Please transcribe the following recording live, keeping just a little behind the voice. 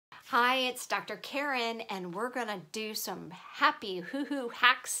Hi, it's Dr. Karen, and we're gonna do some happy hoo-hoo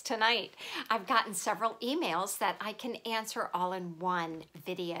hacks tonight. I've gotten several emails that I can answer all in one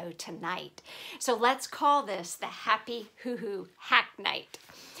video tonight. So let's call this the happy hoo-hoo hack night.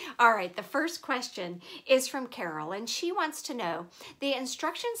 All right, the first question is from Carol, and she wants to know, the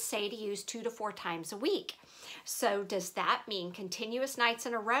instructions say to use 2 to 4 times a week. So does that mean continuous nights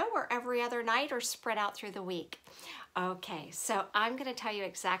in a row or every other night or spread out through the week? Okay, so I'm going to tell you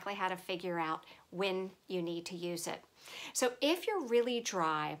exactly how to figure out when you need to use it. So if you're really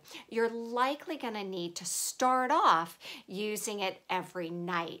dry, you're likely going to need to start off using it every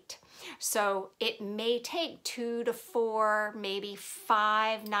night. So it may take 2 to 4, maybe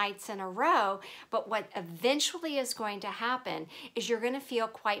 5 nights in a row, but what eventually is going to happen is you're going to feel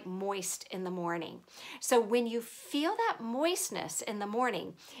quite moist in the morning. So when you feel that moistness in the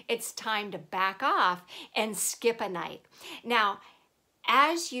morning, it's time to back off and skip a night. Now,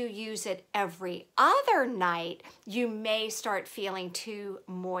 as you use it every other night, you may start feeling too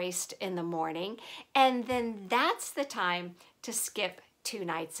moist in the morning, and then that's the time to skip 2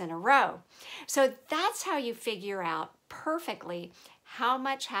 nights in a row. So that's how you figure out perfectly how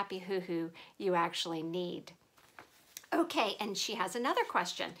much happy hoo-hoo you actually need. Okay, and she has another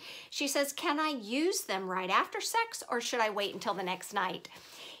question. She says, can I use them right after sex or should I wait until the next night?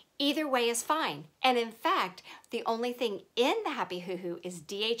 Either way is fine. And in fact, the only thing in the happy hoo-hoo is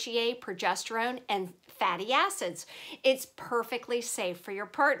DHEA, progesterone, and fatty acids. It's perfectly safe for your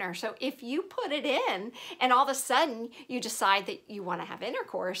partner. So if you put it in and all of a sudden you decide that you want to have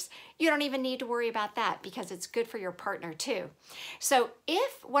intercourse, you don't even need to worry about that because it's good for your partner too. So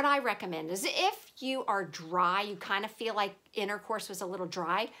what I recommend is if you are dry, you kind of feel like intercourse was a little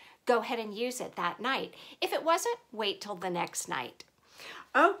dry, go ahead and use it that night. If it wasn't, wait till the next night.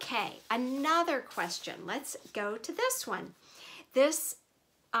 Okay, another question. Let's go to this one. This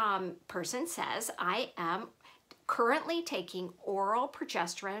person says, I am currently taking oral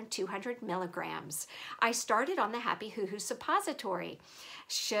progesterone 200 milligrams. I started on the happy hoo-hoo suppository.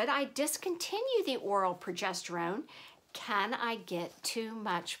 Should I discontinue the oral progesterone? Can I get too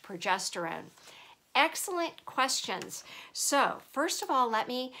much progesterone? Excellent questions. So first of all, let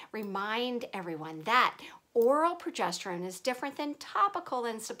me remind everyone that oral progesterone is different than topical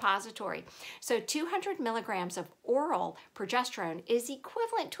and suppository. So 200 milligrams of oral progesterone is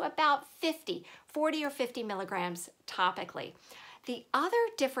equivalent to about 40 or 50 milligrams topically. The other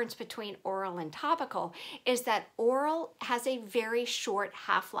difference between oral and topical is that oral has a very short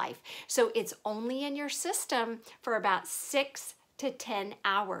half-life. So it's only in your system for about 6 to 10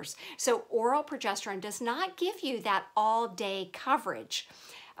 hours. So oral progesterone does not give you that all-day coverage.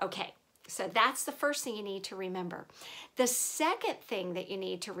 Okay. So that's the first thing you need to remember. The second thing that you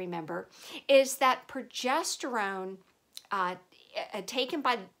need to remember is that progesterone taken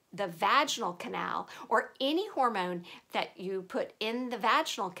by the vaginal canal or any hormone that you put in the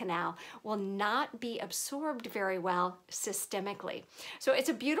vaginal canal will not be absorbed very well systemically. So it's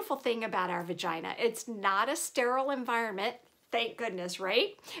a beautiful thing about our vagina. It's not a sterile environment. Thank goodness, right?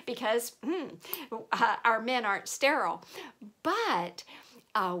 Because our men aren't sterile. But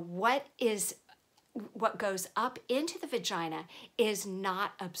what goes up into the vagina is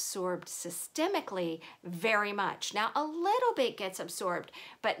not absorbed systemically very much. Now, a little bit gets absorbed,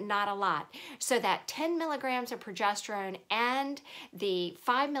 but not a lot. So that 10 milligrams of progesterone and the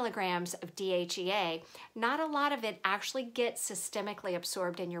 5 milligrams of DHEA, not a lot of it actually gets systemically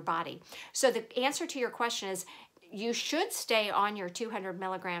absorbed in your body. So the answer to your question is, you should stay on your 200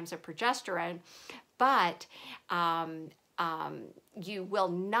 milligrams of progesterone, but you will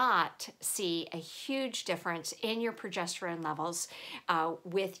not see a huge difference in your progesterone levels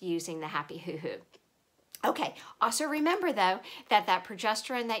with using the happy hoo-hoo. Okay, also remember though that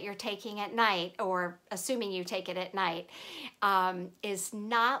progesterone that you're taking at night, or assuming you take it at night, is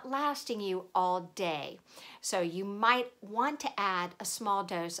not lasting you all day. So you might want to add a small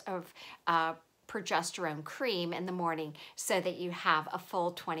dose of progesterone cream in the morning so that you have a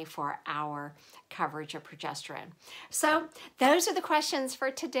full 24-hour coverage of progesterone. So those are the questions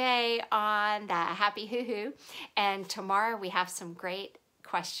for today on the happy hoo-hoo, and tomorrow we have some great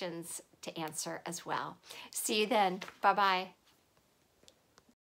questions to answer as well. See you then. Bye-bye.